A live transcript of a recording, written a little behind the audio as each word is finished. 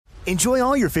Enjoy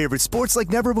all your favorite sports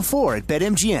like never before at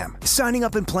BetMGM. Signing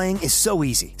up and playing is so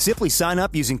easy. Simply sign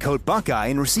up using code Buckeye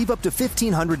and receive up to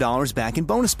 $1,500 back in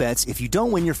bonus bets if you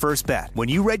don't win your first bet. When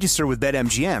you register with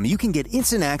BetMGM, you can get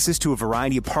instant access to a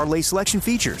variety of parlay selection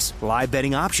features, live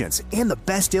betting options, and the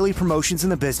best daily promotions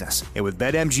in the business. And with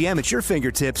BetMGM at your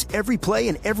fingertips, every play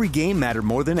and every game matter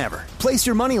more than ever. Place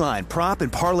your moneyline, prop,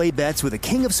 and parlay bets with the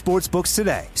king of sportsbooks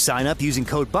today. Sign up using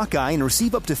code Buckeye and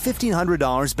receive up to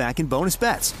 $1,500 back in bonus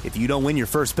bets if you don't win your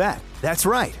first bet. That's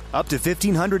right, up to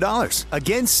 $1,500.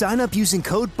 Again, sign up using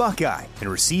code Buckeye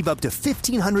and receive up to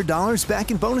 $1,500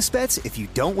 back in bonus bets if you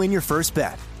don't win your first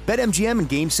bet. BetMGM and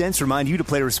GameSense remind you to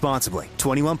play responsibly.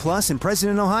 21 plus and present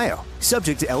in Ohio.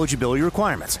 Subject to eligibility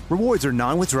requirements. Rewards are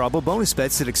non-withdrawable bonus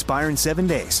bets that expire in 7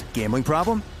 days. Gambling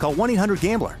problem? Call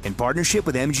 1-800-GAMBLER in partnership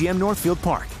with MGM Northfield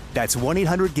Park. That's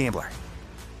 1-800-GAMBLER.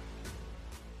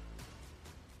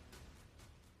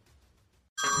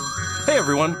 Hey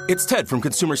everyone, it's Ted from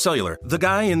Consumer Cellular, the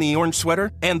guy in the orange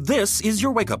sweater, and this is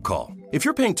your wake-up call. If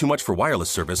you're paying too much for wireless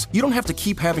service, you don't have to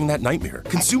keep having that nightmare.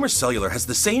 Consumer Cellular has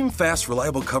the same fast,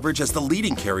 reliable coverage as the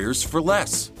leading carriers for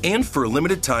less. And for a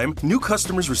limited time, new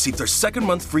customers receive their second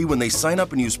month free when they sign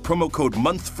up and use promo code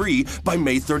MONTHFREE by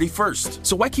May 31st.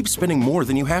 So why keep spending more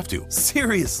than you have to?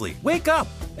 Seriously, wake up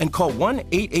and call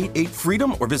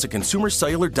 1-888-FREEDOM or visit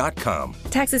consumercellular.com.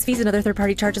 Taxes, fees, and other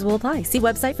third-party charges will apply. See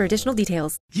website for additional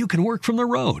details. You can work from the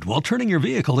road while turning your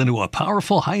vehicle into a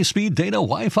powerful high-speed data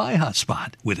Wi-Fi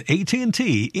hotspot with AT&T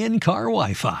in-car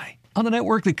Wi-Fi. On the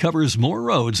network that covers more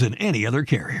roads than any other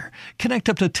carrier. Connect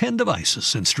up to 10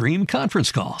 devices and stream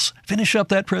conference calls. Finish up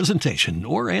that presentation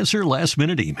or answer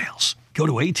last-minute emails. Go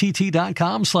to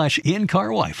att.com/in-car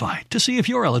Wi-Fi to see if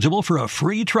you're eligible for a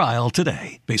free trial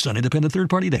today. Based on independent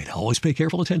third-party data, always pay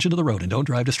careful attention to the road and don't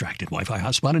drive distracted. Wi-Fi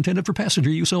hotspot intended for passenger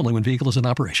use only when vehicle is in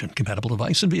operation. Compatible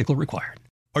device and vehicle required.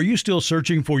 Are you still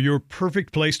searching for your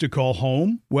perfect place to call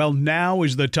home? Well, now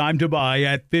is the time to buy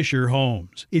at Fisher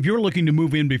Homes. If you're looking to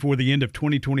move in before the end of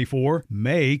 2024,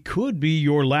 May could be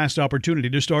your last opportunity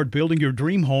to start building your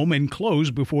dream home and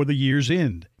close before the year's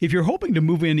end. If you're hoping to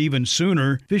move in even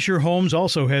sooner, Fisher Homes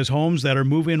also has homes that are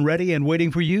move-in ready and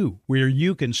waiting for you, where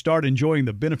you can start enjoying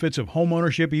the benefits of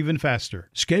homeownership even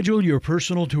faster. Schedule your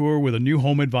personal tour with a new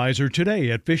home advisor today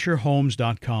at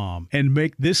FisherHomes.com and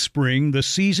make this spring the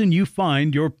season you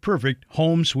find your perfect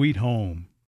home sweet home.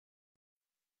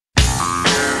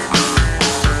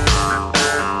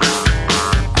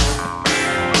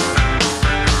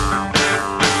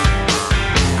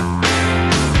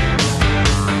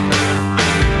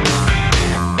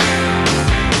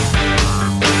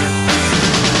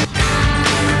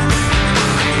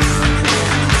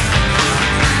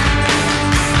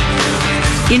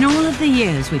 In all of the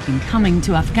years we've been coming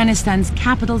to Afghanistan's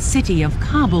capital city of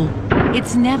Kabul,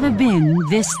 it's never been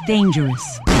this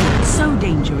dangerous. So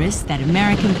dangerous that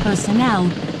American personnel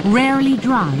rarely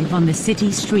drive on the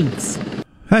city streets.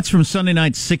 That's from Sunday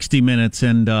night's 60 Minutes,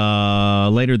 and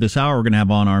later this hour we're going to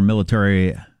have on our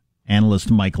military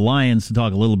analyst Mike Lyons to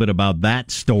talk a little bit about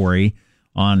that story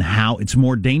on how it's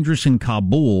more dangerous in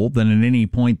Kabul than at any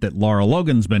point that Lara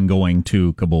Logan's been going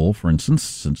to Kabul, for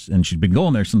instance, and she's been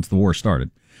going there since the war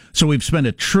started. So we've spent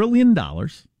 $1 trillion,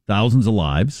 thousands of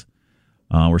lives.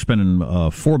 We're spending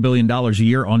 $4 billion a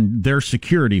year on their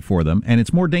security for them, and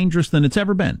it's more dangerous than it's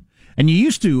ever been. And you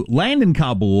used to land in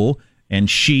Kabul, and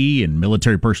she and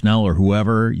military personnel or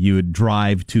whoever, you would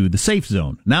drive to the safe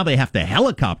zone. Now they have to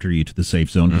helicopter you to the safe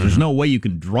zone because there's no way you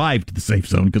can drive to the safe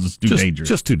zone because it's too dangerous.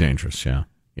 Just too dangerous,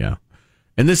 yeah.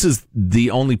 And this is the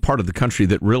only part of the country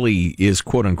that really is,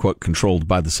 quote-unquote, controlled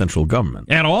by the central government.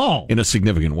 At all. In a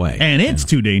significant way. And it's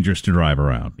too dangerous to drive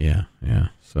around. Yeah.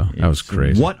 So that was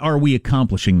crazy. What are we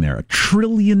accomplishing there? $1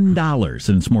 trillion, and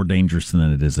it's more dangerous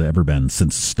than it has ever been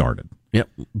since it started. Yep.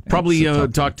 Probably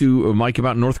talked to Mike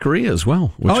about North Korea as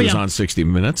well, which was on 60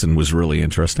 Minutes and was really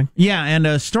interesting. Yeah, and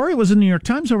a story was in the New York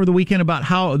Times over the weekend about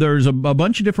how there's a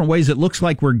bunch of different ways it looks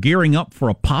like we're gearing up for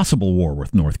a possible war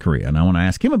with North Korea. And I want to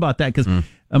ask him about that because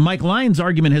Mike Lyons'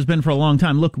 argument has been for a long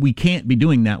time, look, we can't be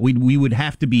doing that. We would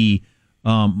have to be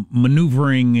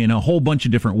maneuvering in a whole bunch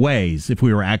of different ways if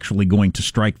we were actually going to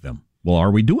strike them. Well,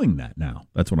 are we doing that now?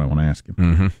 That's what I want to ask him.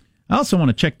 Mm-hmm. I also want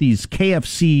to check these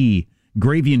KFC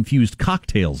gravy-infused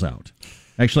cocktails out.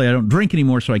 Actually, I don't drink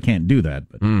anymore, so I can't do that.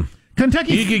 But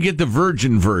Kentucky, you could get the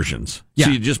virgin versions, so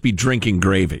you'd just be drinking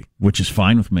gravy, which is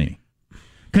fine with me.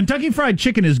 Kentucky Fried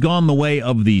Chicken has gone the way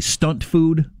of the stunt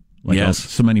food, like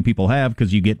so many people have,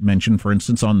 because you get mentioned, for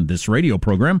instance, on this radio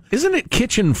program. Isn't it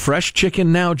Kitchen Fresh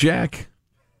Chicken now, Jack?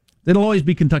 It'll always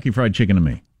be Kentucky Fried Chicken to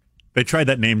me. They tried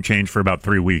that name change for about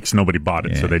 3 weeks. Nobody bought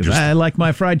it, so they just... I like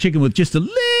my fried chicken with just a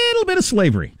little bit of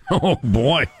slavery. Oh,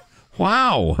 boy.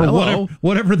 Wow. Or Hello.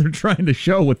 whatever they're trying to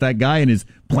show with that guy in his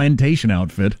plantation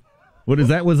outfit. What is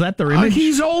that? Was that their image?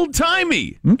 He's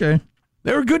old-timey. Okay.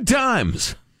 They were good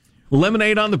times.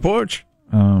 Lemonade on the porch.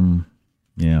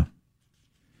 Yeah.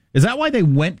 Is that why they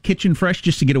went kitchen fresh,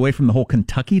 just to get away from the whole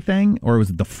Kentucky thing, or was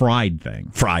it the fried thing?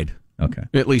 Fried. Okay.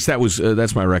 At least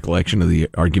that's my recollection of the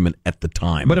argument at the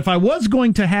time. But if I was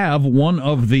going to have one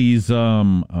of these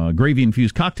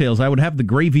gravy-infused cocktails, I would have the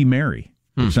Gravy Mary,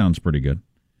 which sounds pretty good.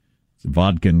 It's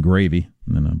vodka and gravy,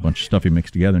 and then a bunch of stuff you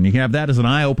mix together, and you can have that as an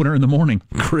eye-opener in the morning.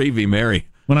 Gravy Mary.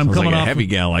 When I'm Sounds coming like a off heavy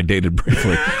gal I dated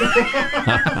briefly.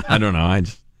 I don't know.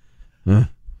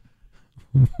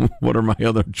 What are my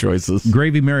other choices?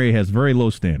 Gravy Mary has very low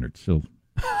standards, so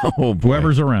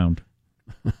whoever's around.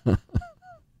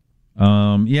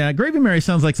 Yeah, Gravy Mary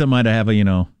sounds like something to have hey,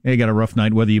 you got a rough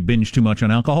night, whether you binge too much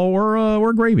on alcohol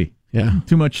or gravy. Yeah.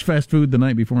 Too much fast food the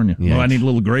night before, and Yes. I need a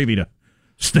little gravy to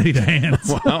steady the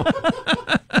hands. Wow.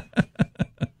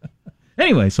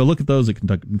 Anyway, so look at those at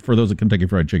Kentucky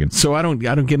Fried Chicken. So I don't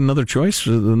get another choice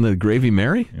than the Gravy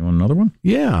Mary? You want another one?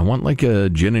 Yeah, I want like a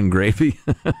gin and gravy.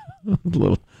 A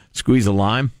little squeeze of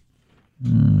lime.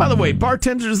 By the way,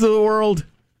 bartenders of the world,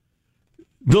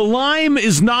 the lime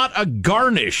is not a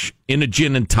garnish in a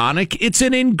gin and tonic. It's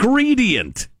an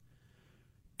ingredient.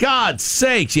 God's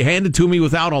sakes, you hand it to me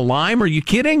without a lime? Are you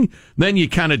kidding? Then you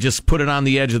kind of just put it on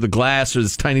the edge of the glass or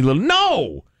this tiny little...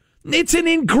 No! It's an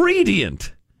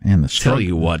ingredient. And Tell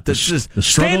you what, the struggle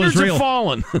standards is real. are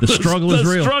fallen. The struggle is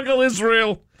real. The struggle is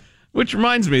real. Which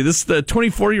reminds me, the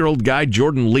 24-year-old guy,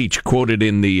 Jordan Leach, quoted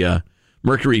in the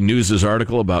Mercury News'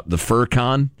 article about the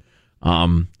FurCon.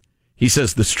 He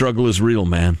says, the struggle is real,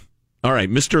 man. All right,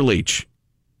 Mr. Leach,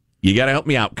 you got to help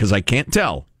me out because I can't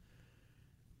tell.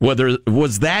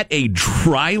 Was that a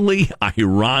dryly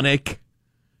ironic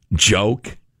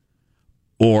joke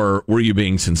or were you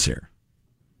being sincere?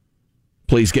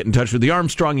 Please get in touch with the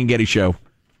Armstrong and Getty Show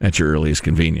at your earliest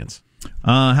convenience.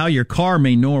 How your car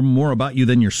may know more about you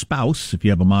than your spouse if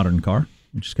you have a modern car,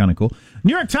 which is kind of cool.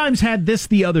 New York Times had this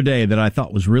the other day that I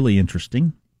thought was really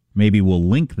interesting. Maybe we'll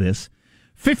link this.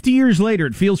 50 years later,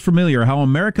 it feels familiar how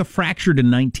America fractured in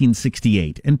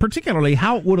 1968, and particularly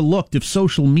how it would have looked if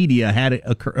social media had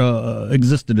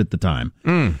existed at the time.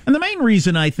 And the main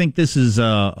reason I think this is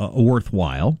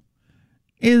worthwhile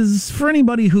is for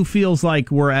anybody who feels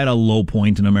like we're at a low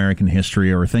point in American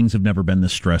history or things have never been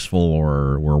this stressful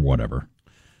or whatever.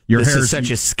 This is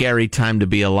such a scary time to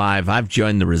be alive. I've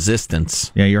joined the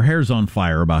resistance. Yeah, your hair's on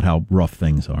fire about how rough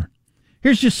things are.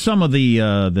 Here's just some of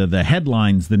the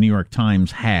headlines the New York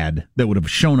Times had that would have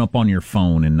shown up on your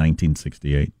phone in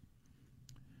 1968.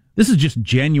 This is just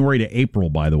January to April,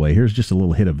 by the way. Here's just a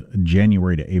little hit of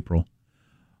January to April.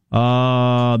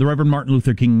 The Reverend Martin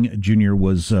Luther King Jr.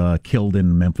 was killed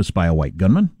in Memphis by a white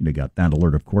gunman. You got that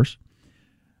alert, of course.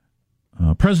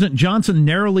 President Johnson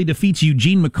narrowly defeats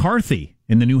Eugene McCarthy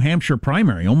in the New Hampshire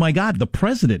primary. Oh, my God, the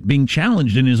president being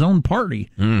challenged in his own party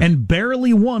and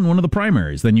barely won one of the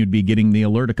primaries. Then you'd be getting the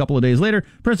alert a couple of days later.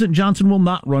 President Johnson will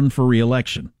not run for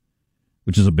re-election,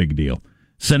 which is a big deal.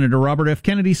 Senator Robert F.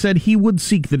 Kennedy said he would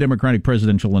seek the Democratic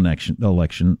presidential election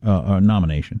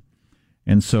nomination.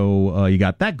 And so you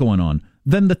got that going on.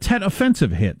 Then the Tet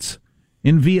Offensive hits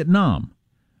in Vietnam,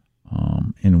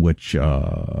 in which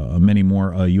many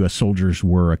more U.S. soldiers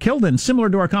were killed. And similar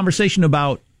to our conversation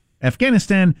about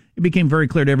Afghanistan, it became very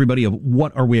clear to everybody of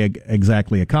what are we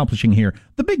exactly accomplishing here.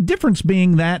 The big difference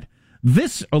being that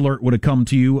this alert would have come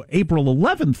to you April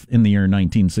 11th in the year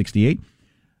 1968.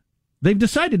 They've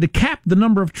decided to cap the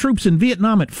number of troops in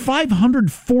Vietnam at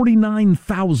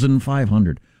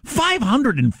 549,500.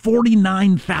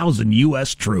 549,000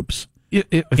 U.S. troops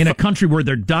in a country where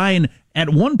they're dying at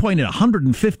one point at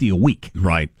 150 a week.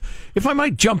 Right. If I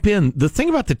might jump in, the thing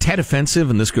about the Tet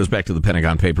Offensive, and this goes back to the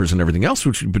Pentagon Papers and everything else,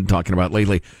 which we've been talking about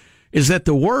lately, is that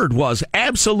the word was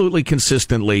absolutely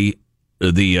consistently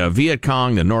the Viet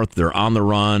Cong, the North, they're on the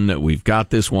run. We've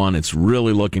got this one. It's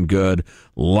really looking good.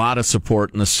 A lot of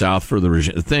support in the South for the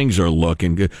regime. Things are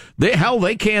looking good. They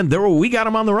can. We got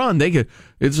them on the run.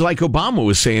 It's like Obama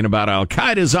was saying about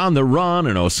Al-Qaeda's on the run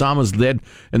and Osama's dead.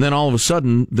 And then all of a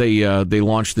sudden they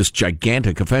launched this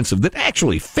gigantic offensive that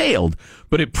actually failed,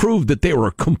 but it proved that they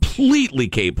were completely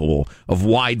capable of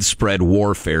widespread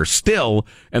warfare still.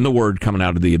 And the word coming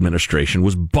out of the administration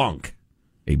was bunk.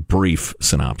 A brief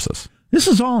synopsis. This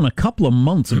is all in a couple of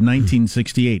months of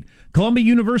 1968. Columbia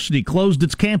University closed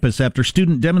its campus after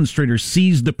student demonstrators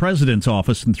seized the president's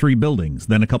office and 3 buildings.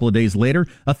 Then a couple of days later,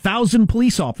 1,000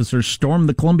 police officers stormed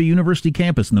the Columbia University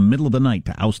campus in the middle of the night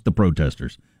to oust the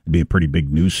protesters. It'd be a pretty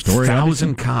big news story.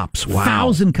 1,000 cops. Wow.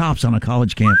 1,000 cops on a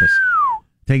college campus.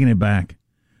 Taking it back.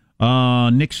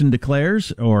 Nixon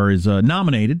declares, or is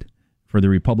nominated for the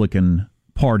Republican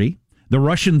Party. The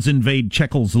Russians invade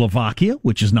Czechoslovakia,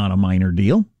 which is not a minor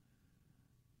deal.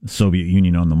 The Soviet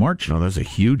Union on the march. No, that's a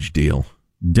huge deal.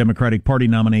 Democratic Party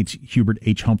nominates Hubert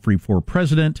H. Humphrey for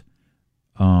president.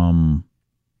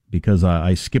 Because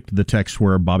I skipped the text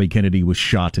where Bobby Kennedy was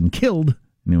shot and killed,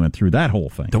 and we went through that whole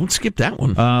thing. Don't skip that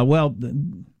one. Well,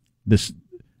 this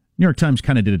New York Times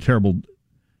kind of did a terrible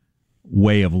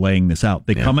way of laying this out.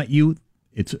 They come at you.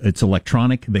 It's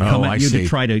electronic. They come at you to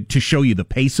try to show you the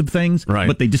pace of things,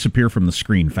 but they disappear from the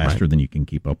screen faster than you can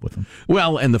keep up with them.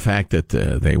 Well, and the fact that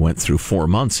they went through 4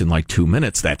 months in like 2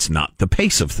 minutes, that's not the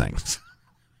pace of things.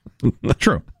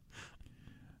 True.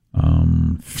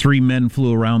 3 men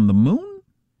flew around the moon.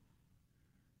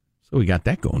 So we got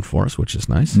that going for us, which is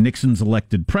nice. Nixon's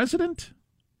elected president,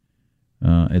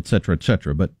 et cetera, et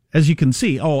cetera. But as you can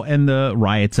see, and the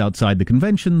riots outside the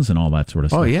conventions and all that sort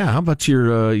of stuff. Oh, yeah. How about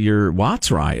your Watts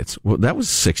riots? Well, that was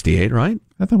 68, right?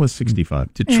 I thought it was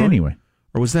 65. Detroit. Anyway.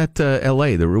 Or was that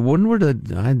L.A.? When were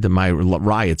my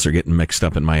riots are getting mixed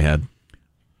up in my head.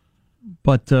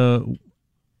 But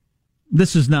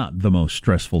this is not the most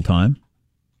stressful time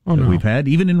that we've had,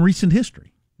 even in recent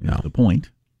history. That's the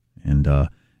point.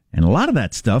 And a lot of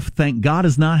that stuff, thank God,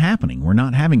 is not happening. We're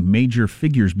not having major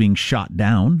figures being shot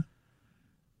down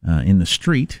in the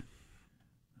street.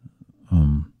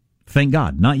 Thank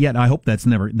God. Not yet. I hope that's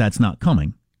not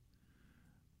coming.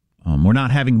 We're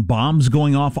not having bombs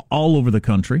going off all over the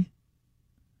country,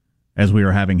 as we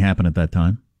were having happen at that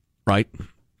time. Right.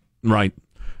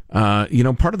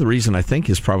 Part of the reason I think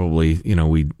is probably,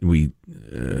 we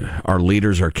our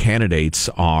leaders, our candidates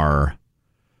are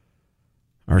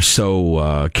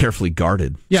so carefully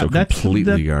guarded. Yeah, so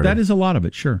completely guarded. That is a lot of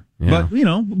it, sure. Yeah.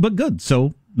 But good.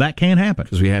 So that can happen.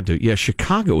 Because we had to. Yeah,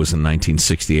 Chicago was in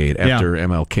 1968 after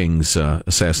M.L. King's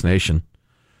assassination.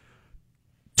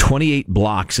 28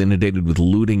 blocks inundated with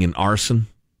looting and arson.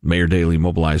 Mayor Daley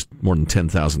mobilized more than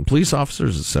 10,000 police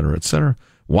officers, et cetera, et cetera.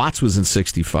 Watts was in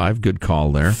 65. Good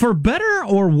call there. For better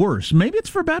or worse? Maybe it's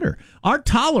for better. Our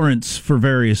tolerance for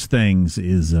various things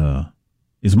is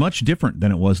much different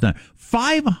than it was now.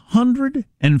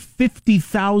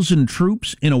 550,000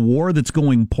 troops in a war that's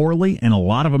going poorly, and a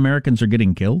lot of Americans are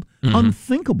getting killed. Mm-hmm.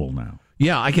 Unthinkable now.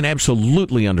 Yeah, I can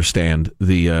absolutely understand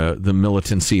the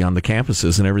militancy on the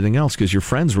campuses and everything else, because your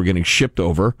friends were getting shipped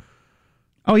over.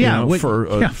 Oh yeah,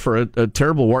 for a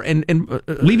terrible war, and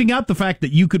leaving out the fact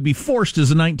that you could be forced as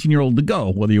a 19-year-old to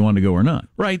go, whether you want to go or not.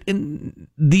 Right, and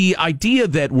the idea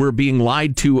that we're being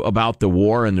lied to about the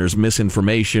war and there's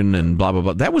misinformation and blah blah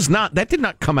blah, that did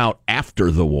not come out after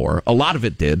the war. A lot of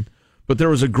it did, but there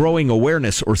was a growing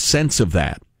awareness or sense of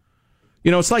that.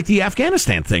 It's like the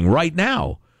Afghanistan thing right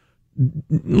now.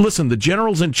 Listen, the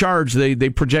generals in charge, they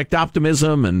project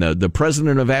optimism, and the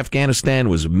president of Afghanistan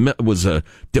was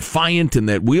defiant in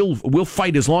that we'll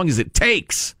fight as long as it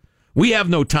takes. We have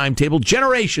no timetable,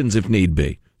 generations if need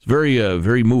be. It's very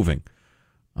very moving.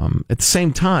 At the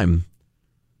same time,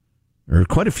 there are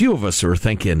quite a few of us who are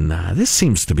thinking this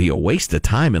seems to be a waste of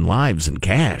time and lives and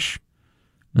cash.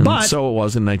 But so it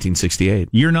was in 1968.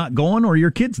 You're not going, or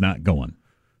your kid's not going,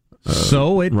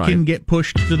 so it can get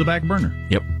pushed to the back burner.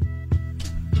 Yep.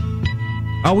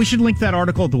 Oh, we should link that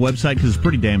article at the website because it's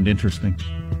pretty damned interesting.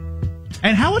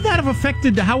 And how would that have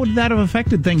affected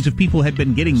things if people had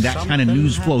been getting that kind of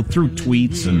news flow through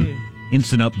tweets and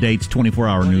instant updates,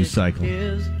 24-hour news cycle?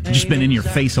 Just been in your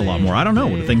face a lot more. I don't know.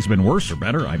 Would things have been worse or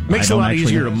better? Makes it a lot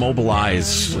easier to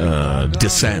mobilize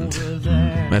dissent.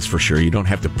 That's for sure. You don't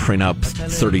have to print up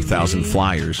 30,000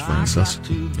 flyers, for instance.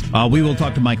 We will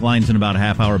talk to Mike Lyons in about a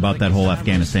half hour about that whole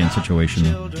Afghanistan situation.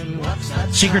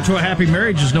 Secret to a happy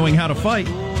marriage is knowing how to fight.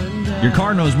 Your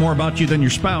car knows more about you than your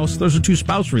spouse. Those are 2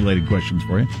 spouse-related questions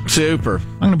for you. Super.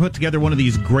 I'm going to put together one of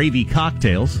these gravy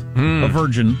cocktails, a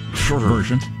virgin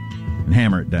version, and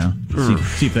hammer it down.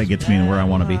 See if that gets me to where I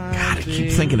want to be. God, I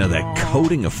keep thinking of that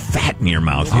coating of fat in your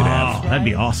mouth you'd have. That'd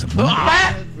be awesome.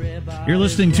 You're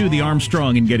listening to the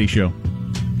Armstrong and Getty Show.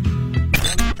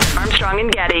 Armstrong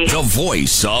and Getty. The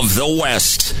voice of the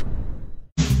West.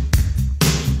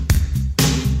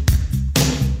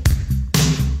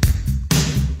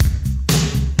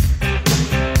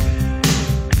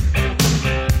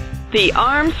 The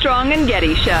Armstrong and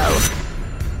Getty Show.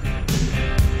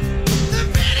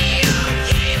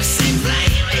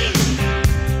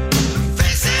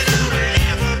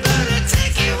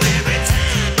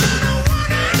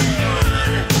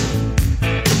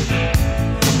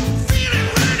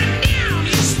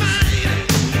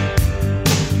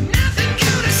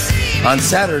 On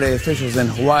Saturday, officials in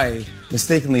Hawaii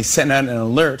mistakenly sent out an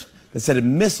alert that said a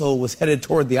missile was headed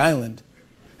toward the island.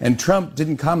 and Trump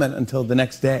didn't comment until the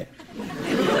next day.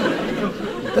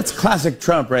 That's classic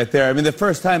Trump right there. I mean, the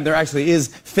first time there actually is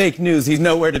fake news, he's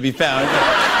nowhere to be found.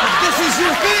 This is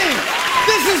your thing.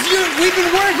 We've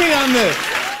been working on this.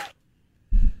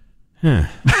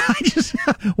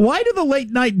 Why do the late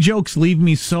night jokes leave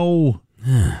me so?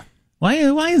 Why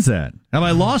is that? Have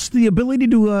I lost the ability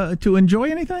to enjoy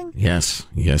anything? Yes,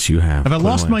 you have. Have I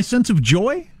lost my sense of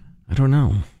joy? I don't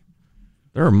know.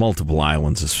 There are multiple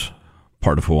islands as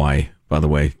part of Hawaii, by the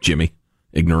way, Jimmy.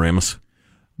 Ignoramus.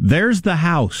 There's the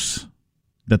house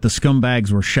that the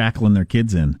scumbags were shackling their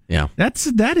kids in. Yeah.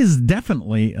 That is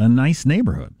definitely a nice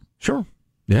neighborhood. Sure.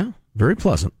 Yeah, very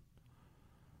pleasant.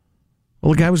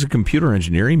 Well, the guy was a computer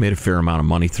engineer. He made a fair amount of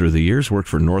money through the years, worked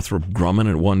for Northrop Grumman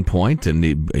at one point, and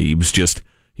he was just,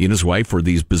 he and his wife were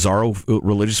these bizarro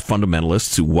religious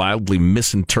fundamentalists who wildly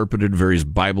misinterpreted various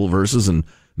Bible verses and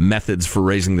methods for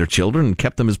raising their children and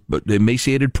kept them as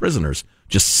emaciated prisoners,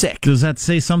 just sick. Does that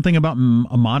say something about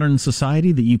a modern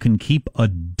society that you can keep a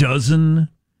dozen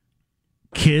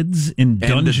kids in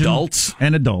dungeons?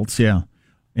 And adults, yeah.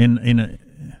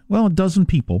 A dozen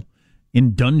people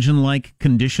in dungeon-like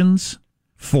conditions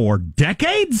for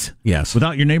decades? Yes.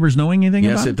 Without your neighbors knowing anything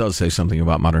about it? Yes, it does say something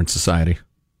about modern society.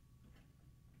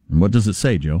 And what does it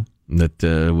say, Joe? That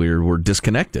we're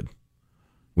disconnected.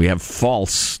 We have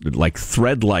false, like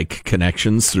thread-like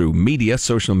connections through media,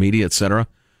 social media, etc.,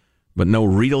 but no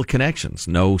real connections,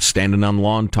 no standing on the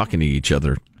lawn talking to each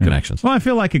other connections. Well, I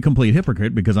feel like a complete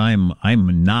hypocrite because I'm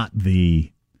not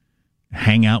the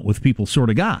hang out with people sort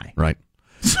of guy. Right.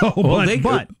 So,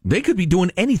 they could be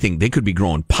doing anything. They could be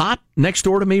growing pot next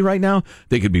door to me right now.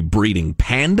 They could be breeding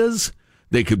pandas.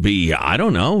 They could be, I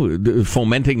don't know,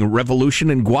 fomenting a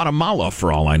revolution in Guatemala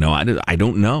for all I know. I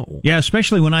don't know. Yeah,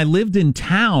 especially when I lived in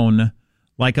town,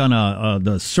 like on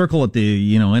the circle at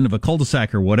the end of a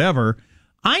cul-de-sac or whatever.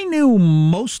 I knew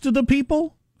most of the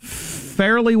people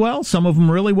fairly well, some of them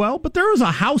really well, but there was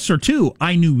a house or two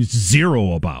I knew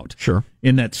zero about. Sure.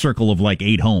 In that circle of like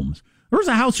 8 homes. There was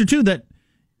a house or two that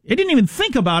I didn't even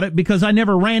think about it because I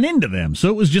never ran into them. So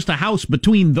it was just a house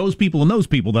between those people and those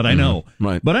people that I know.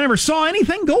 Right. But I never saw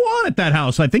anything go on at that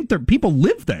house. I think people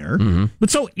live there. Mm-hmm. But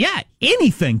so, yeah,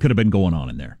 anything could have been going on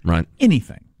in there. Right.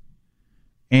 Anything.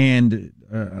 And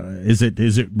is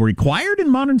it required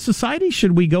in modern society?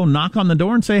 Should we go knock on the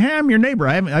door and say, hey, I'm your neighbor.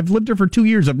 I've lived here for 2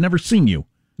 years. I've never seen you.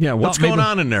 Yeah, what's going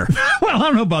on in there? Well, I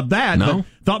don't know about that. No? But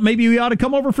thought maybe we ought to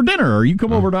come over for dinner, or you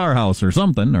come over to our house or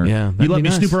something. Or yeah, you let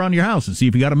me snoop around your house and see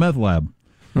if you got a meth lab.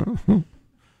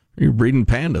 You're breeding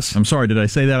pandas. I'm sorry, did I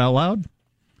say that out loud?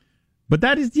 But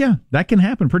that can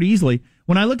happen pretty easily.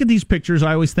 When I look at these pictures,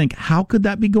 I always think, how could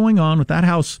that be going on with that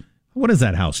house? What is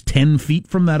that house, 10 feet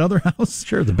from that other house?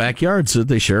 Sure, the backyards,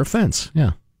 they share a fence.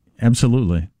 Yeah.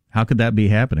 Absolutely. How could that be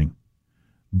happening?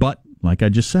 But like I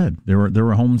just said, there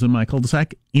were homes in my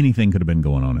cul-de-sac. Anything could have been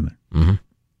going on in there. Mm-hmm.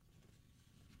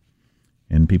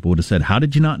 And people would have said, how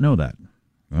did you not know that?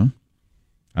 Well,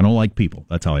 I don't like people.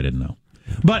 That's how I didn't know.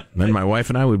 But then my wife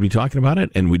and I would be talking about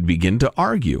it, and we'd begin to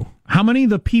argue. How many of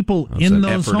the people in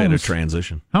those homes... in a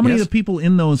transition. How many of the people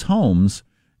in those homes,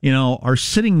 are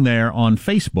sitting there on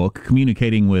Facebook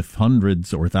communicating with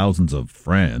hundreds or thousands of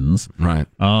friends, right?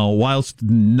 Whilst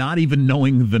not even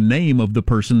knowing the name of the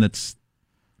person that's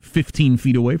 15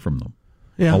 feet away from them.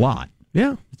 Yeah. A lot.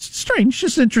 Yeah. It's strange.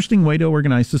 Just an interesting way to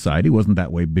organize society. Wasn't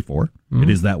that way before. Mm-hmm. It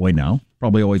is that way now.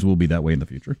 Probably always will be that way in the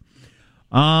future.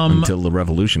 Until the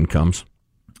revolution comes.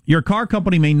 Your car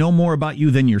company may know more about you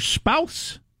than your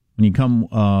spouse. When you come,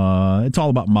 it's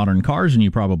all about modern cars, and you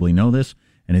probably know this,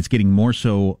 and it's getting more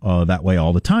so that way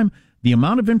all the time. The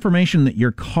amount of information that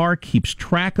your car keeps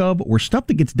track of, or stuff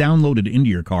that gets downloaded into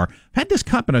your car. I've had this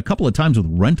happen a couple of times with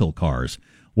rental cars,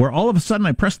 where all of a sudden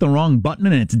I press the wrong button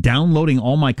and it's downloading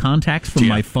all my contacts from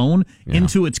my phone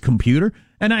into its computer.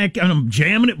 And I'm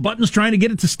jamming it buttons trying to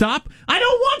get it to stop. I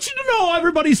don't want you to know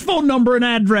everybody's phone number and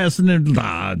address. And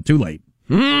then, too late.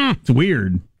 It's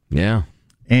weird. Yeah.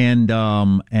 And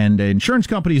insurance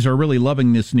companies are really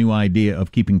loving this new idea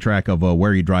of keeping track of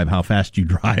where you drive, how fast you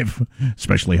drive,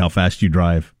 especially how fast you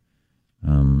drive.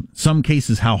 Some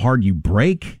cases, how hard you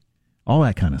brake. All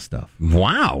that kind of stuff.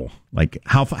 Wow. Like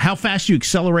how fast you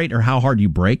accelerate or how hard you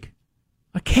brake.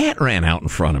 A cat ran out in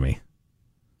front of me.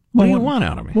 What do you want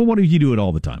out of me? Well, what do you do it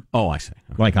all the time? Oh, I see.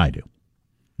 Okay. Like I do.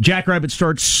 Jackrabbit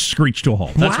starts, screech to a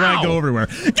halt. That's where I go everywhere.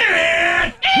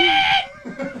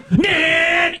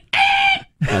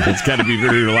 It's got to be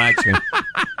very relaxing.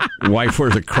 Wife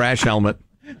wears a crash helmet.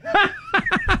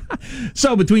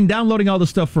 So between downloading all the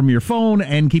stuff from your phone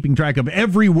and keeping track of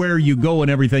everywhere you go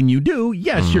and everything you do,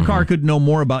 yes, your car could know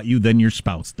more about you than your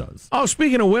spouse does. Oh,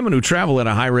 speaking of women who travel at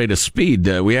a high rate of speed,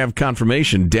 we have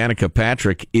confirmation Danica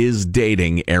Patrick is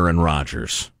dating Aaron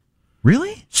Rodgers.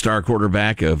 Really? Star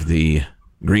quarterback of the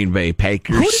Green Bay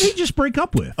Packers. Who did he just break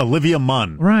up with? Olivia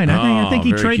Munn. Right. I think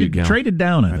he traded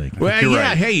down, I think. Well, yeah.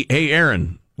 Right. Hey,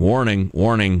 Aaron.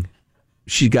 Warning.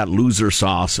 She's got loser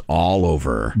sauce all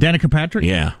over her. Danica Patrick?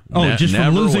 Yeah. Oh, just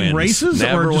from losing races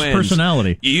or just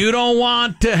personality? You don't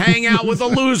want to hang out with a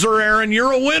loser, Aaron.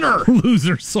 You're a winner.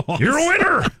 Loser sauce. You're a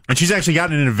winner. And she's actually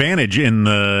gotten an advantage in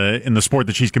the sport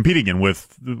that she's competing in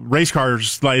with race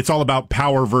cars. Like, it's all about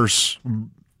power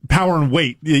and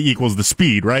weight equals the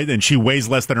speed, right? And she weighs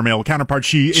less than her male counterpart.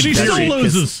 She still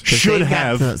loses. Should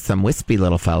have some wispy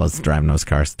little fellas driving those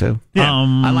cars too. Yeah.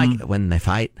 I like it when they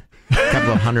fight. A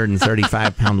couple of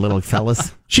 135-pound little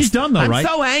fellas. She's done, though, right? I'm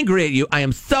so angry at you. I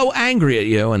am so angry at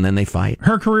you. And then they fight.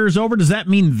 Her career's over. Does that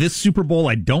mean this Super Bowl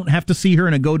I don't have to see her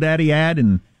in a GoDaddy ad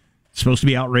and supposed to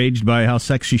be outraged by how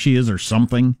sexy she is or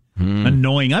something?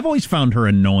 Annoying. I've always found her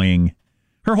annoying.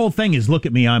 Her whole thing is, look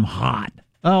at me, I'm hot.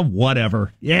 Oh,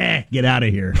 whatever. Yeah, get out of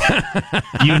here.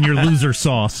 You and your loser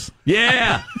sauce.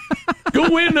 Yeah. Go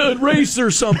win a race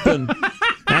or something.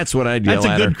 That's what I'd yell at her.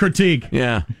 That's a good critique.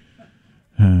 Yeah.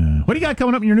 What do you got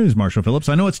coming up in your news, Marshall Phillips?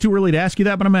 I know it's too early to ask you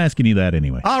that, but I'm asking you that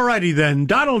anyway. All righty then.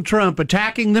 Donald Trump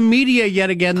attacking the media yet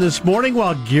again this morning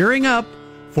while gearing up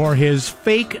for his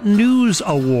fake news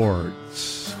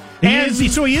awards.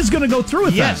 So he is going to go through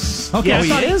with that? Okay, Yes,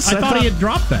 he is? I thought he had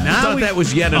dropped that. I thought that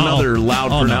was yet another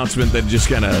loud pronouncement that just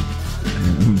kind of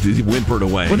whimpered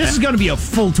away. Well, this is going to be a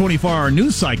full 24-hour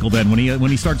news cycle then when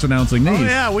he starts announcing these. Oh,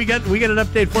 yeah, we get an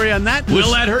update for you on that.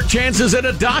 Will that hurt chances at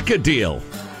a DACA deal?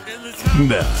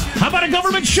 No. How about a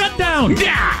government shutdown?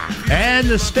 Yeah. And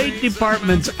the State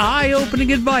Department's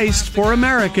eye-opening advice for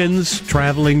Americans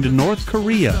traveling to North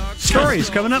Korea. Stories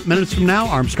coming up minutes from now.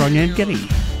 Armstrong and Getty.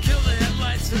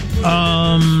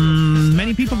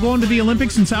 Many people going to the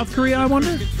Olympics in South Korea, I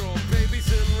wonder?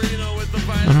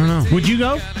 I don't know. Would you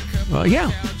go?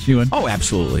 Yeah. You would? Oh,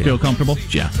 absolutely. Feel comfortable?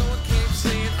 Yeah.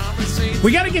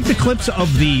 We got to get the clips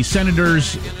of the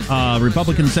senators,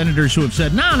 Republican senators who have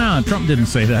said, no, Trump didn't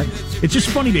say that. It's just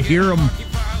funny to hear them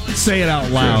say it out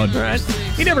loud. Sure. Right.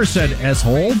 He never said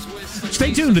asshole.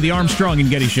 Stay tuned to the Armstrong and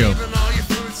Getty Show.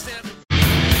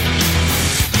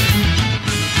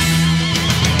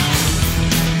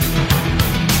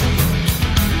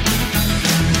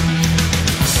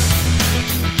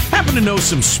 Happen to know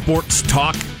some sports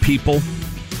talk people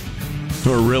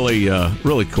who are really,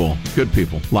 really cool. Good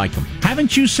people. Like them.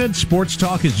 Haven't you said sports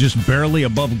talk is just barely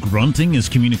above grunting as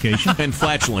communication? And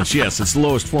flatulence, yes. It's the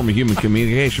lowest form of human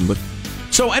communication. But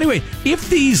so anyway, if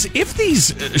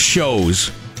these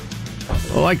shows,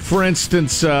 like for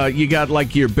instance, you got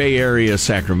like your Bay Area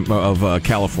of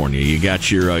California, you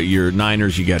got your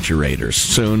Niners, you got your Raiders.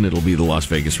 Soon it'll be the Las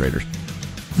Vegas Raiders.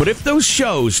 But if those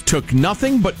shows took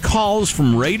nothing but calls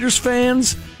from Raiders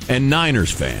fans and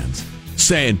Niners fans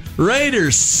saying,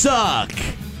 Raiders suck,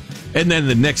 and then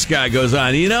the next guy goes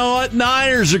on, you know what,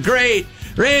 Niners are great,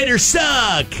 Raiders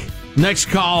suck. Next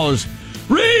call is,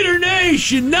 Raider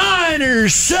Nation,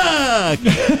 Niners suck.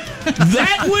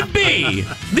 That would be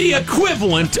the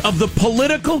equivalent of the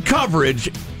political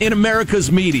coverage in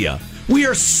America's media. We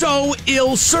are so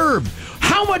ill-served.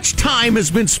 How much time has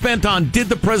been spent on did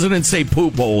the president say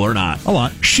poop hole or not? A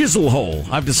lot. Shizzle hole.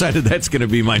 I've decided that's going to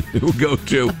be my new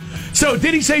go-to. So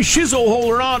did he say shizzle hole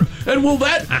or not? And will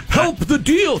that help the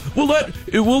deal? Will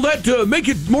that make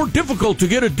it more difficult to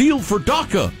get a deal for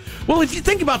DACA? Well, if you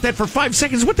think about that for 5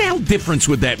 seconds, what the hell difference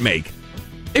would that make?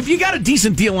 If you got a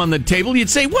decent deal on the table, you'd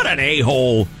say, what an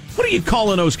a-hole. What are you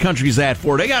calling those countries that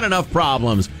for? They got enough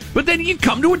problems. But then you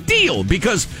come to a deal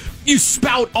because you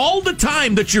spout all the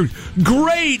time that your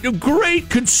great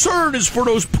concern is for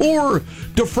those poor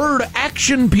deferred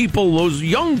action people, those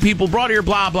young people brought here,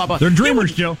 blah, blah, blah. They're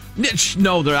dreamers, Joe.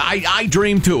 No, I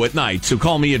dream too at night, so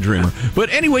call me a dreamer.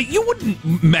 But anyway, you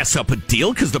wouldn't mess up a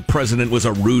deal because the president was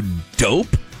a rude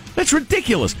dope. That's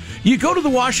ridiculous. You go to the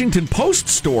Washington Post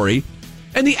story,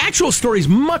 and the actual story is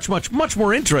much, much, much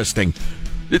more interesting.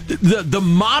 The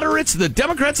moderates, the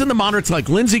Democrats and the moderates like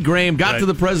Lindsey Graham got to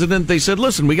the president. They said,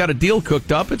 listen, we got a deal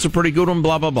cooked up. It's a pretty good one,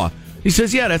 blah, blah, blah. He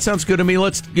says, yeah, that sounds good to me.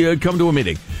 Let's come to a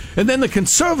meeting. And then the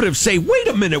conservatives say, wait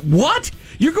a minute, what?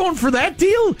 You're going for that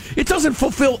deal? It doesn't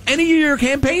fulfill any of your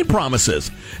campaign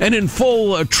promises. And in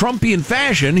full Trumpian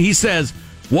fashion, he says,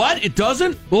 what? It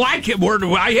doesn't? Like it.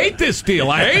 I hate this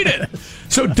deal. I hate it.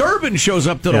 So Durbin shows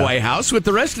up to the White House with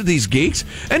the rest of these geeks,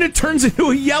 and it turns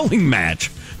into a yelling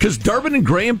match. Because Durbin and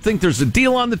Graham think there's a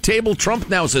deal on the table. Trump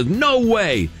now says, no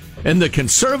way. And the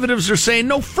conservatives are saying,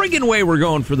 no friggin' way we're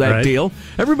going for that deal.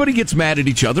 Everybody gets mad at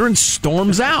each other and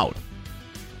storms out.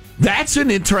 That's an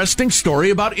interesting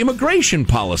story about immigration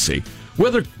policy.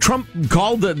 Whether Trump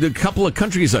called the couple of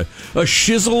countries a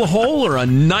shizzle hole or a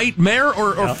nightmare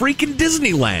or freaking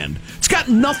Disneyland. It's got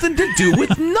nothing to do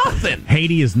with nothing.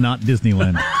 Haiti is not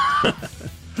Disneyland.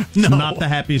 It's not the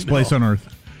happiest place on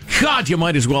earth. God, you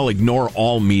might as well ignore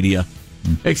all media.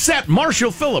 Except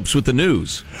Marshall Phillips with the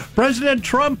news. President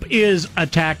Trump is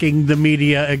attacking the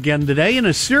media again today. In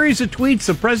a series of tweets,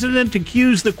 the president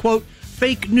accused the, quote,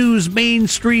 fake news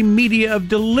mainstream media of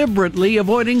deliberately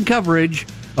avoiding coverage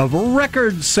of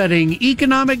record-setting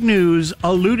economic news,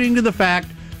 alluding to the fact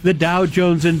the Dow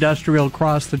Jones Industrial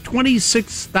crossed the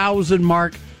 26,000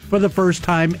 mark for the first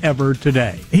time ever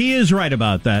today. He is right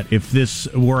about that. If this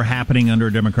were happening under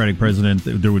a Democratic president,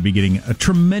 there would be getting a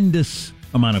tremendous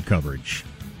amount of coverage.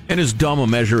 And as dumb a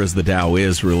measure as the Dow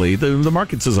is, really, the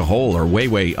markets as a whole are way,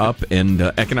 way up, and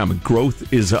economic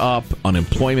growth is up,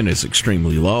 unemployment is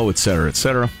extremely low, et cetera, et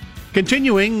cetera.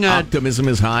 Continuing. Optimism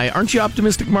is high. Aren't you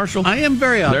optimistic, Marshall? I am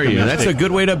very optimistic. There you go. That's a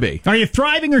good way to be. Are you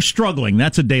thriving or struggling?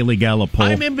 That's a daily Gallup poll.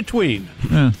 I'm in between.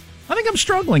 I think I'm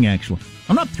struggling, actually.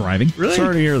 I'm not thriving. Really?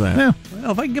 Sorry to hear that. Yeah.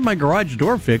 Well, if I can get my garage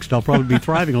door fixed, I'll probably be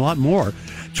thriving a lot more.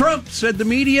 Trump said the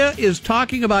media is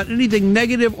talking about anything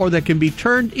negative or that can be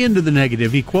turned into the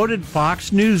negative. He quoted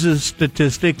Fox News'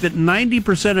 statistic that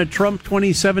 90% of Trump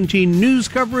 2017 news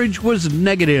coverage was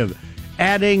negative,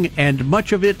 adding, and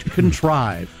much of it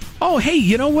contrived. Oh, hey,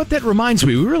 you know what? That reminds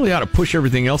me. We really ought to push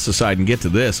everything else aside and get to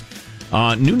this.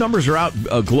 New numbers are out,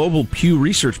 a global Pew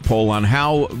Research poll on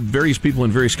how various people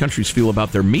in various countries feel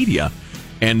about their media.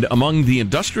 And among the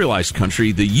industrialized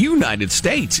country, the United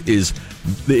States is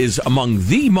among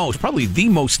probably the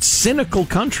most cynical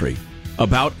country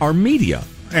about our media.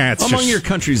 Among your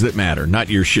countries that matter, not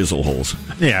your shizzle holes.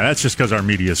 Yeah, that's just because our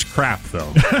media is crap,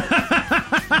 though.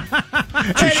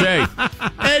 Touche.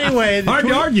 Anyway, hard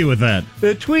to argue with that.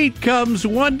 The tweet comes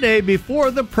one day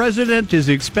before the president is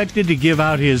expected to give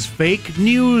out his fake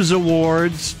news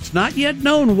awards. It's not yet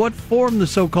known what form the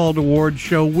so-called award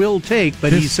show will take,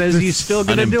 but he says he's still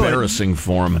going to do it. An embarrassing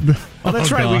form. Well,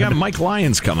 that's right. God. We got Mike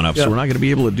Lyons coming up, so we're not going to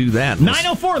be able to do that.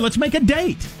 9:04. Let's make a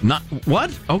date. Not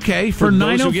what? Okay, for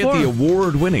those who get the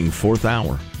award-winning fourth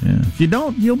hour. Yeah. If you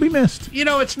don't, you'll be missed. You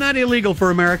know, it's not illegal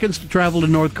for Americans to travel to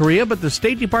North Korea, but the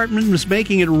State Department is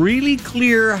making it really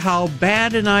clear how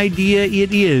bad an idea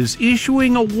it is,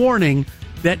 issuing a warning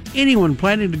that anyone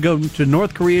planning to go to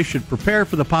North Korea should prepare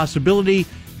for the possibility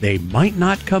they might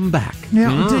not come back.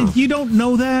 Now, you don't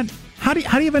know that? How do you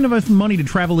have enough money to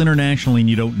travel internationally and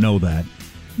you don't know that?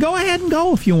 Go ahead and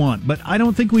go if you want, but I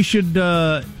don't think we should,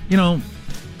 pull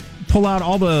out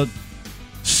all the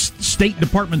State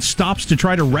Department stops to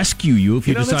try to rescue you if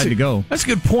you decide to go. That's a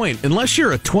good point. Unless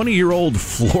you're a 20-year-old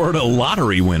Florida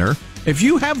lottery winner, if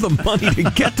you have the money to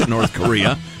get to North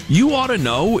Korea, you ought to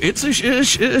know it's a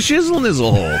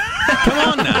shizzle-nizzle hole. Come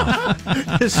on now.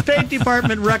 The State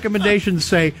Department recommendations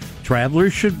say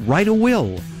travelers should write a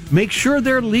will, make sure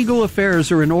their legal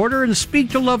affairs are in order, and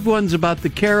speak to loved ones about the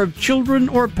care of children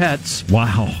or pets.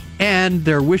 Wow. And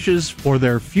their wishes for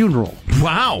their funeral.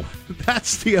 Wow.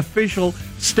 That's the official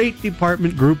State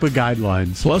Department group of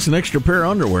guidelines. Plus an extra pair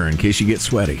of underwear in case you get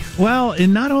sweaty. Well,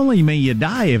 and not only may you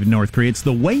die in North Korea, it's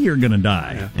the way you're going to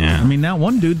die. Yeah. I mean, that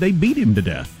one dude, they beat him to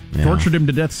death. Yeah. Tortured him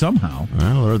to death somehow.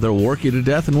 Well, or they'll work you to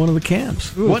death in one of the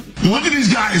camps. Look at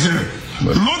these guys here.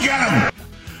 Look at them.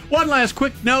 One last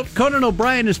quick note. Conan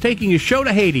O'Brien is taking his show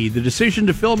to Haiti. The decision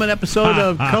to film an episode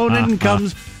of Conan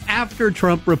comes after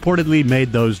Trump reportedly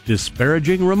made those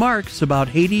disparaging remarks about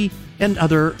Haiti and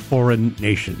other foreign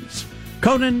nations.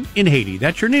 Conan in Haiti.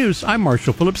 That's your news. I'm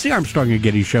Marshall Phillips, the Armstrong and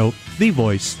Getty Show, the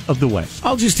voice of the West.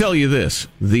 I'll just tell you this.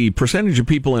 The percentage of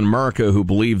people in America who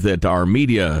believe that our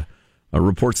media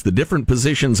reports the different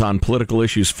positions on political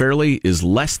issues fairly is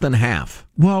less than half.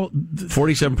 Well,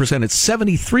 47%. It's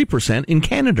 73% in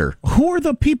Canada. Who are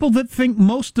the people that think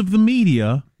most of the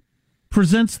media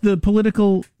presents the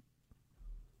political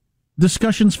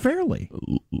discussions fairly?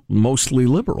 Mostly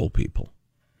liberal people.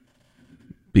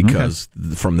 Because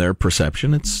from their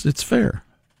perception, it's fair.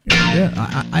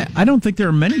 Yeah, I don't think there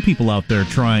are many people out there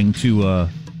trying to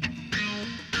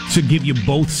give you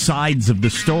both sides of the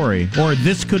story. Or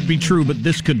this could be true, but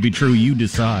this could be true. You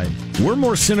decide. We're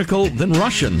more cynical than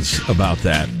Russians about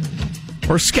that.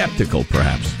 Or skeptical,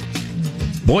 perhaps.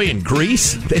 Boy, in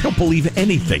Greece, they don't believe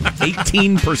anything.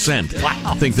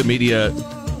 18% think the media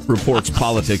reports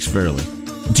politics fairly.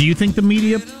 Do you think the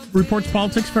media reports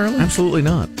politics fairly? Absolutely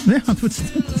not. Yeah,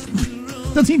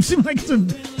 Doesn't even seem like it's a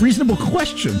reasonable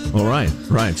question. All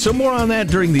right. So more on that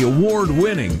during the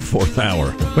award-winning fourth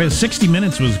hour. Well, 60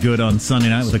 Minutes was good on Sunday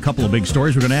night with a couple of big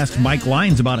stories. We're going to ask Mike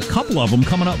Lyons about a couple of them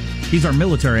coming up. He's our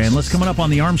military analyst coming up on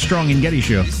the Armstrong and Getty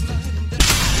Show.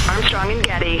 Armstrong and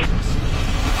Getty.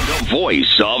 The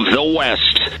voice of the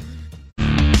West.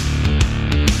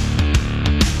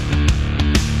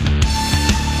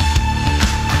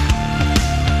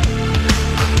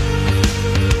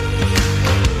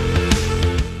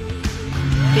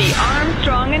 The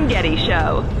Armstrong and Getty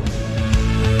Show.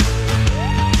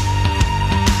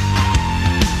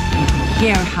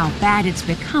 Hear how bad it's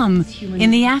become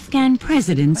in the Afghan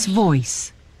president's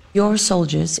voice. Your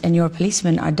soldiers and your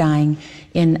policemen are dying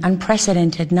in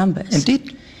unprecedented numbers.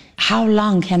 Indeed. How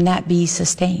long can that be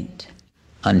sustained?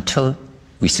 Until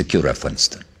we secure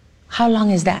Afghanistan. How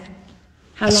long is that?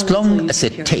 As long as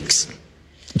it takes.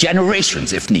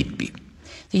 Generations, if need be.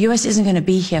 The U.S. isn't going to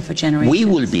be here for generations. We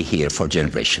will be here for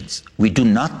generations. We do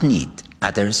not need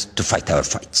others to fight our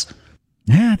fights.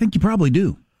 Yeah, I think you probably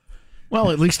do.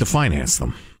 Well, at least to finance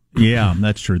them. Yeah,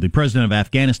 that's true. The president of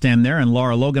Afghanistan there, and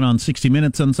Laura Logan on 60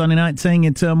 Minutes on Sunday night saying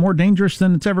it's more dangerous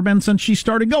than it's ever been since she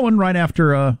started going right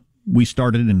after we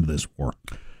started into this war.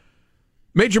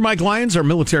 Major Mike Lyons, our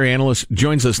military analyst,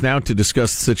 joins us now to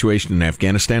discuss the situation in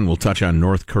Afghanistan. We'll touch on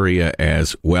North Korea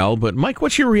as well. But, Mike,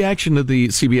 what's your reaction to the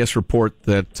CBS report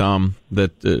that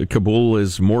Kabul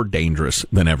is more dangerous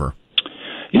than ever?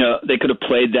 You know, they could have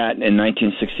played that in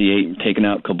 1968, taken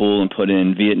out Kabul and put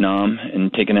in Vietnam,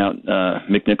 and taken out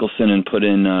Mick Nicholson and put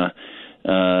in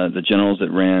the generals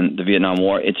that ran the Vietnam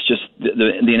War. It's just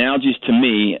the analogies to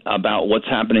me about what's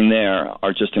happening there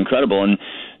are just incredible. And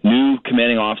new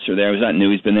commanding officer there, he's not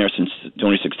new, he's been there since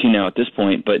 2016 now at this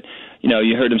point, but you know,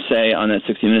 you heard him say on that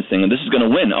 60 Minutes thing, this is going to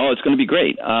win. Oh, it's going to be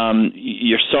great.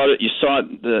 You saw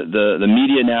the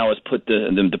media now has put the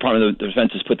Department of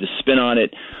Defense has put the spin on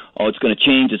it. Oh, it's going to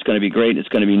change. It's going to be great. It's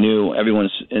going to be new.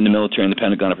 Everyone's in the military and the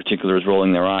Pentagon in particular is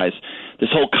rolling their eyes. This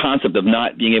whole concept of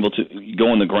not being able to go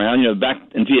on the ground, you know, back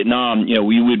in Vietnam, you know,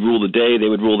 we would rule the day, they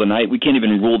would rule the night. We can't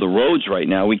even rule the roads right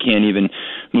now. We can't even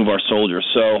move our soldiers.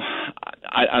 So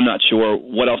I'm not sure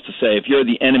what else to say. If you're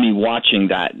the enemy watching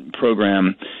that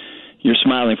program, you're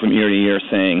smiling from ear to ear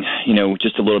saying, you know,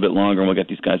 just a little bit longer and we'll get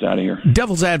these guys out of here.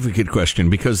 Devil's advocate question,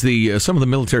 because some of the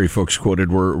military folks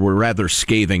quoted were rather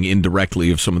scathing indirectly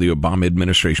of some of the Obama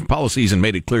administration policies and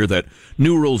made it clear that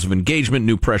new rules of engagement,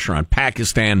 new pressure on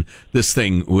Pakistan, this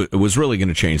thing was really going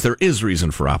to change. There is reason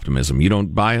for optimism. You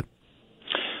don't buy it?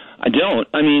 I don't.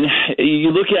 I mean,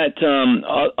 you look at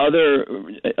other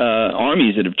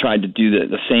armies that have tried to do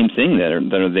the same thing that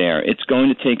are there. It's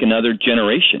going to take another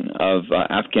generation of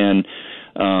Afghan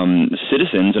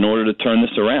citizens in order to turn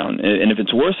this around. And if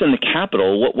it's worse than the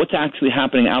capital, what's actually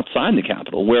happening outside the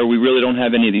capital, where we really don't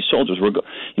have any of these soldiers? We're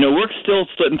still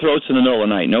slitting throats in the middle of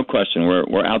the night, no question.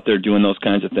 We're out there doing those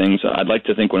kinds of things. I'd like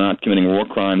to think we're not committing war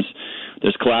crimes.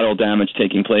 There's collateral damage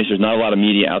taking place. There's not a lot of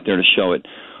media out there to show it.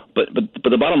 But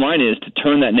the bottom line is to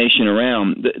turn that nation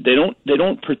around. They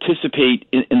don't participate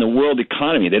in the world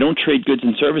economy. They don't trade goods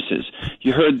and services.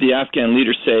 You heard the Afghan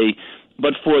leader say,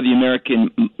 but for the American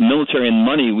military and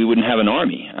money, we wouldn't have an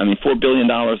army. I mean, $4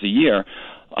 billion a year.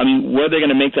 I mean, where are they going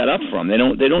to make that up from? They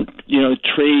don't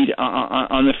trade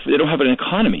on they don't have an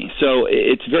economy. So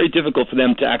it's very difficult for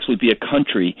them to actually be a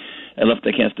country unless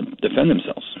they can't defend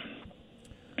themselves.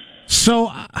 So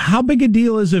how big a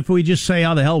deal is if we just say,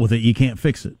 oh, the hell with it, you can't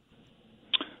fix it?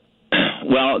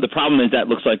 Well, the problem is that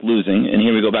looks like losing, and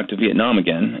here we go back to Vietnam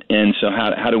again. And so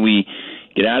how do we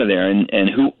get out of there? And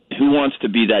who wants to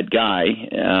be that guy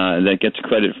that gets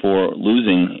credit for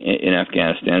losing in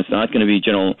Afghanistan? It's not going to be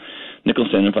General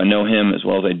Nicholson, if I know him as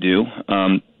well as I do.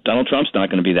 Donald Trump's not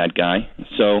going to be that guy.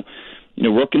 So, you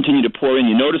know, we'll continue to pour in.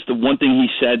 You notice the one thing he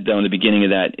said, though, in the beginning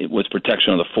of that, it was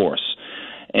protection of the force.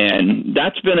 And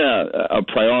that's been a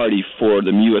priority for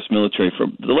the U.S. military for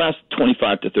the last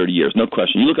 25 to 30 years, no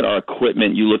question. You look at our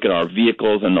equipment, you look at our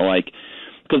vehicles and the like,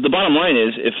 because the bottom line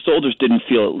is if soldiers didn't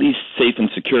feel at least safe and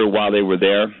secure while they were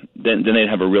there, then they'd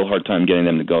have a real hard time getting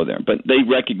them to go there. But they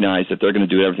recognize that they're going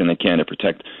to do everything they can to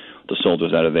protect the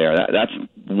soldiers out of there. That's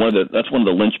one of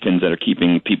the linchpins that are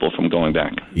keeping people from going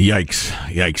back.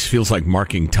 Yikes. Feels like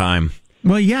marking time.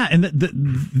 Well, yeah, and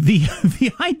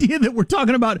the idea that we're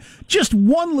talking about just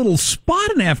one little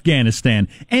spot in Afghanistan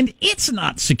and it's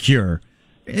not secure.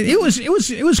 It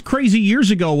was crazy years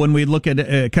ago when we look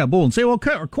at Kabul and say, well,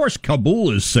 of course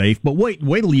Kabul is safe, but wait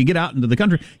till you get out into the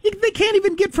country. They can't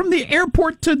even get from the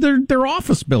airport to their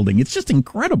office building. It's just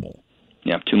incredible.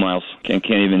 Yeah, 2 miles. Can't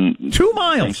even 2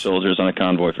 miles. bring soldiers on a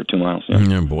convoy for 2 miles. Yeah.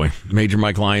 Oh, boy. Major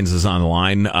Mike Lyons is on the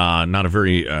line. Not a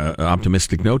very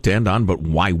optimistic note to end on, but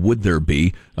why would there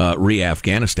be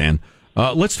re-Afghanistan?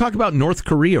 Let's talk about North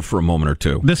Korea for a moment or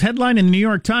two. This headline in the New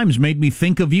York Times made me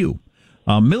think of you.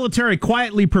 Military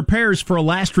quietly prepares for a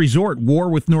last resort war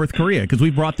with North Korea, because we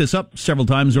brought this up several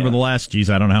times over the last,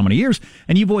 I don't know how many years,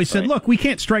 and you've always said, look, we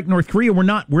can't strike North Korea. We're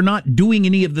not doing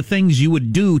any of the things you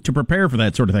would do to prepare for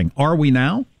that sort of thing. Are we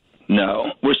now?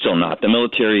 No, we're still not. The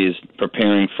military is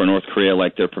preparing for North Korea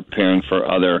like they're preparing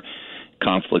for other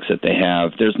conflicts that they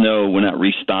have. We're not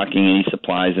restocking any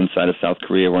supplies inside of South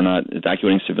Korea. We're not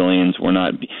evacuating civilians. We're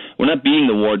not beating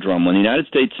the war drum. When the United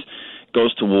States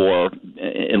goes to war,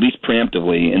 at least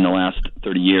preemptively in the last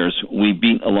 30 years, we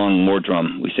beat along war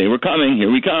drum. We say, we're coming, here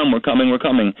we come, we're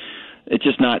coming. It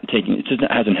just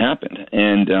hasn't happened.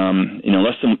 And,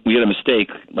 unless we get a mistake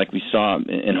like we saw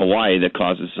in Hawaii that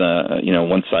causes,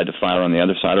 one side to fire on the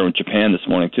other side, or in Japan this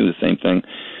morning too, the same thing.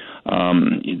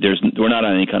 We're not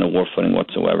on any kind of war footing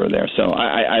whatsoever there. So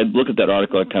I look at that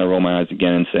article, I kind of roll my eyes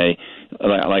again and say,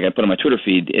 like I put on my Twitter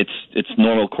feed, it's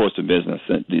normal course of business.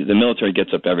 The military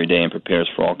gets up every day and prepares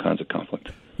for all kinds of conflict.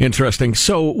 Interesting.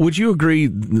 So would you agree,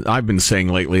 I've been saying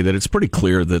lately that it's pretty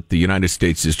clear that the United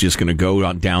States is just going to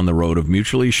go down the road of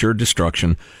mutually assured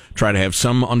destruction, try to have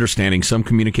some understanding, some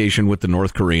communication with the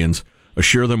North Koreans,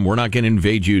 assure them we're not going to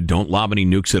invade you, don't lob any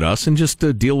nukes at us, and just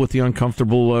deal with the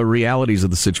uncomfortable realities of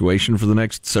the situation for the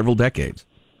next several decades?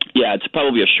 Yeah, it's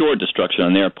probably assured destruction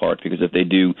on their part, because if they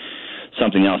do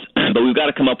something else. But we've got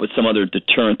to come up with some other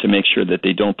deterrent to make sure that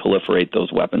they don't proliferate those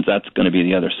weapons. That's going to be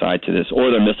the other side to this,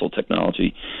 or their missile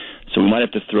technology. So we might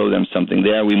have to throw them something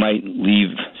there. We might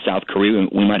leave South Korea.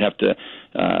 We might have to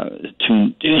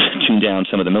tune down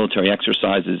some of the military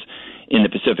exercises in the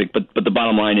Pacific. But the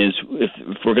bottom line is,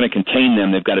 if we're going to contain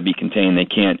them, they've got to be contained. They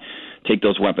can't take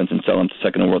those weapons and sell them to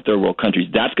second world, third world countries.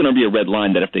 That's going to be a red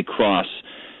line that if they cross,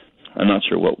 I'm not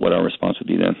sure what our response would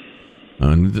be then.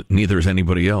 Neither is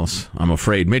anybody else, I'm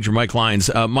afraid. Major Mike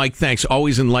Lyons. Mike, thanks.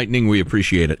 Always enlightening. We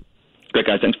appreciate it. Great,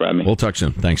 guys. Thanks for having me. We'll talk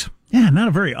soon. Thanks. Yeah, not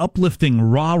a very uplifting,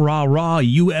 rah,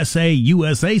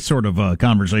 USA sort of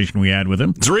conversation we had with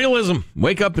him. It's realism.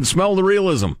 Wake up and smell the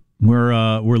realism. We're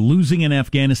losing in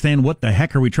Afghanistan. What the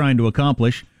heck are we trying to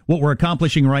accomplish? What we're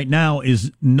accomplishing right now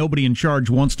is nobody in charge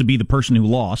wants to be the person who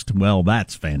lost. Well,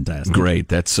 that's fantastic. Great.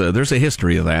 That's there's a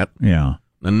history of that. Yeah.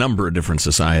 A number of different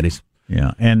societies.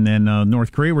 Yeah, and then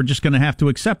North Korea, we're just going to have to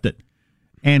accept it.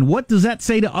 And what does that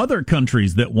say to other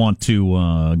countries that want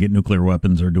to get nuclear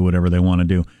weapons or do whatever they want to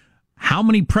do? How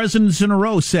many presidents in a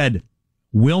row said,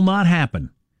 will not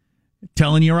happen?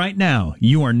 Telling you right now,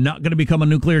 you are not going to become a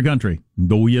nuclear country.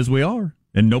 Oh, yes, we are.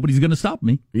 And nobody's going to stop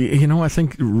me. I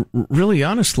think, really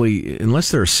honestly,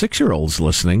 unless there are 6-year-olds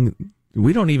listening,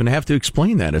 we don't even have to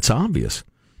explain that. It's obvious.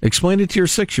 Explain it to your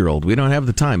 6-year-old. We don't have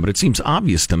the time, but it seems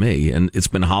obvious to me, and it's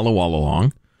been hollow all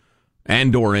along,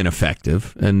 and or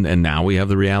ineffective, and now we have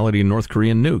the reality of North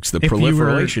Korean nukes. The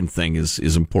proliferation thing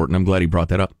is important. I'm glad he brought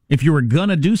that up. If you were going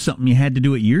to do something, you had to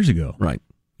do it years ago. Right.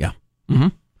 Yeah. Mm-hmm.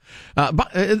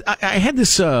 But I had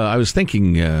this, I was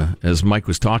thinking as Mike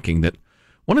was talking that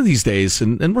one of these days,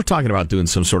 and we're talking about doing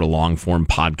some sort of long-form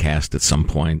podcast at some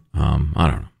point. I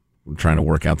don't know. We're trying to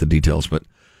work out the details, but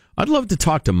I'd love to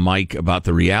talk to Mike about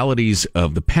the realities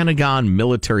of the Pentagon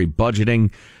military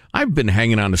budgeting. I've been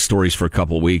hanging on to stories for a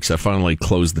couple of weeks. I finally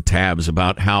closed the tabs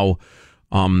about how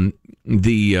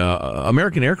the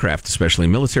American aircraft, especially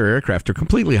military aircraft, are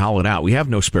completely hollowed out. We have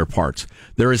no spare parts.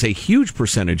 There is a huge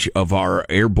percentage of our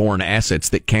airborne assets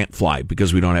that can't fly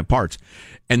because we don't have parts.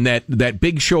 And that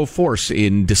big show of force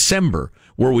in December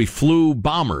where we flew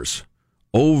bombers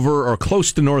over or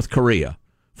close to North Korea,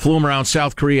 flew them around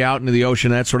South Korea out into the ocean,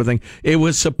 that sort of thing. It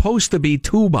was supposed to be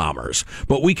 2 bombers,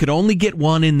 but we could only get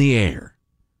 1 in the air.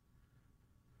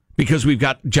 Because we've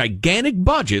got gigantic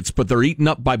budgets, but they're eaten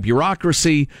up by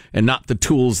bureaucracy and not the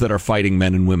tools that our fighting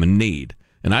men and women need.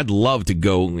 And I'd love to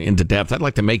go into depth. I'd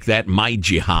like to make that my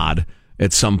jihad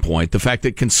at some point. The fact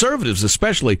that conservatives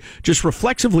especially just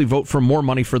reflexively vote for more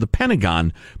money for the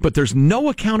Pentagon, but there's no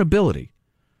accountability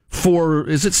for,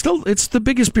 it's the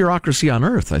biggest bureaucracy on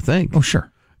earth, I think. Oh,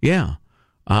 sure. Yeah.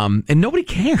 And nobody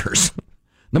cares.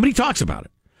 Nobody talks about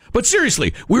it. But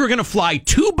seriously, we were going to fly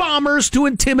 2 bombers to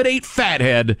intimidate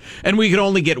Fathead, and we could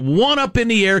only get 1 up in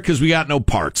the air because we got no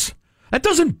parts. That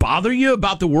doesn't bother you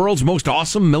about the world's most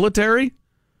awesome military?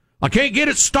 I can't get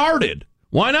it started.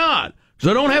 Why not? Because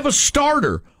I don't have a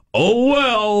starter. Oh,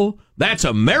 well, that's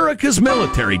America's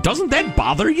military. Doesn't that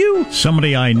bother you?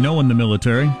 Somebody I know in the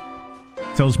military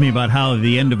tells me about how at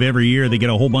the end of every year they get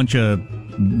a whole bunch of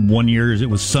One year it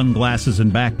was sunglasses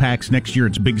and backpacks. Next year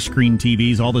it's big screen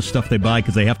TVs, all this stuff they buy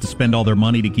because they have to spend all their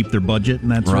money to keep their budget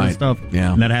and that sort of stuff.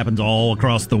 Yeah. And that happens all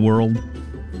across the world.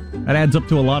 That adds up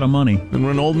to a lot of money. And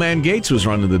when old man Gates was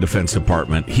running the Defense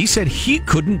Department, he said he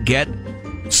couldn't get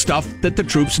stuff that the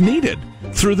troops needed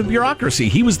through the bureaucracy.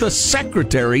 He was the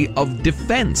Secretary of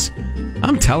Defense.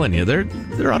 I'm telling you,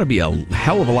 there ought to be a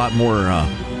hell of a lot more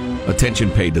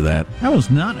attention paid to that. That was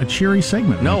not a cheery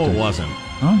segment. No, it wasn't.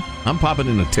 Huh? I'm popping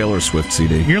in a Taylor Swift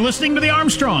CD. You're listening to the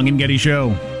Armstrong and Getty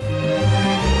Show.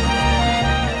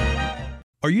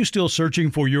 Are you still searching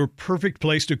for your perfect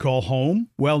place to call home?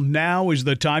 Well, now is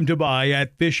the time to buy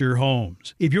at Fisher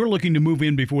Homes. If you're looking to move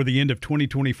in before the end of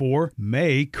 2024,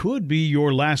 May could be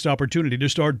your last opportunity to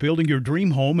start building your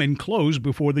dream home and close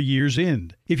before the year's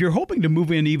end. If you're hoping to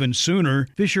move in even sooner,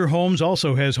 Fisher Homes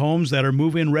also has homes that are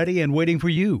move-in ready and waiting for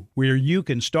you, where you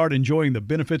can start enjoying the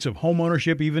benefits of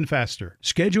homeownership even faster.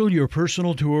 Schedule your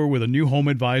personal tour with a new home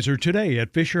advisor today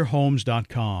at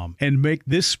FisherHomes.com and make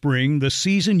this spring the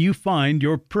season you find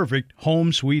your perfect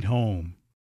home sweet home.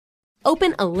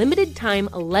 Open a limited-time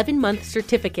 11-month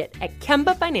certificate at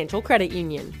Kemba Financial Credit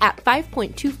Union. At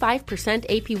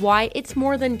 5.25% APY, it's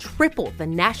more than triple the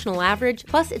national average,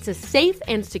 plus it's a safe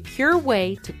and secure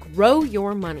way to grow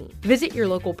your money. Visit your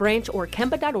local branch or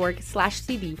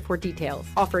kemba.org/CD for details.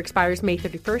 Offer expires May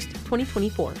 31st,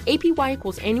 2024. APY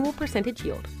equals annual percentage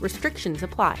yield. Restrictions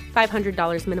apply.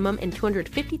 $500 minimum and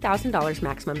 $250,000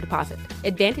 maximum deposit.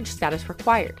 Advantage status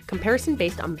required. Comparison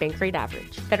based on bank rate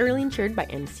average. Federally insured by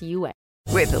NCUA.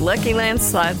 With the Lucky Land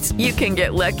Slots, you can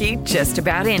get lucky just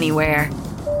about anywhere.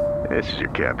 This is your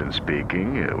captain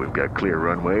speaking. We've got clear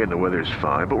runway and the weather's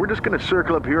fine, but we're just going to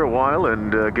circle up here a while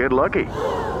and get lucky.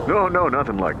 No,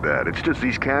 nothing like that. It's just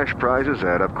these cash prizes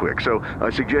add up quick. So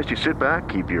I suggest you sit back,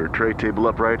 keep your tray table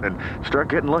upright, and start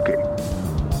getting lucky.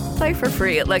 Play for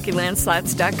free at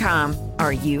LuckyLandSlots.com.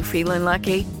 Are you feeling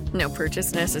lucky? No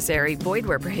purchase necessary. Void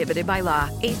where prohibited by law.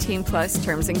 18+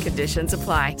 terms and conditions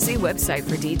apply. See website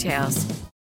for details.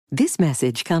 This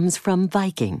message comes from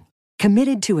Viking,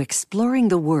 committed to exploring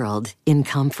the world in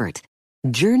comfort.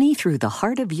 Journey through the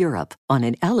heart of Europe on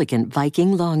an elegant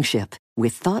Viking longship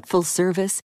with thoughtful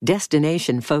service,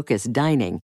 destination-focused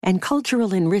dining, and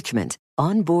cultural enrichment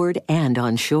on board and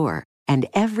on shore. And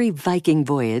every Viking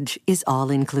voyage is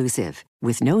all-inclusive,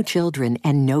 with no children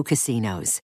and no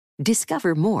casinos.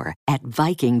 Discover more at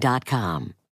Viking.com.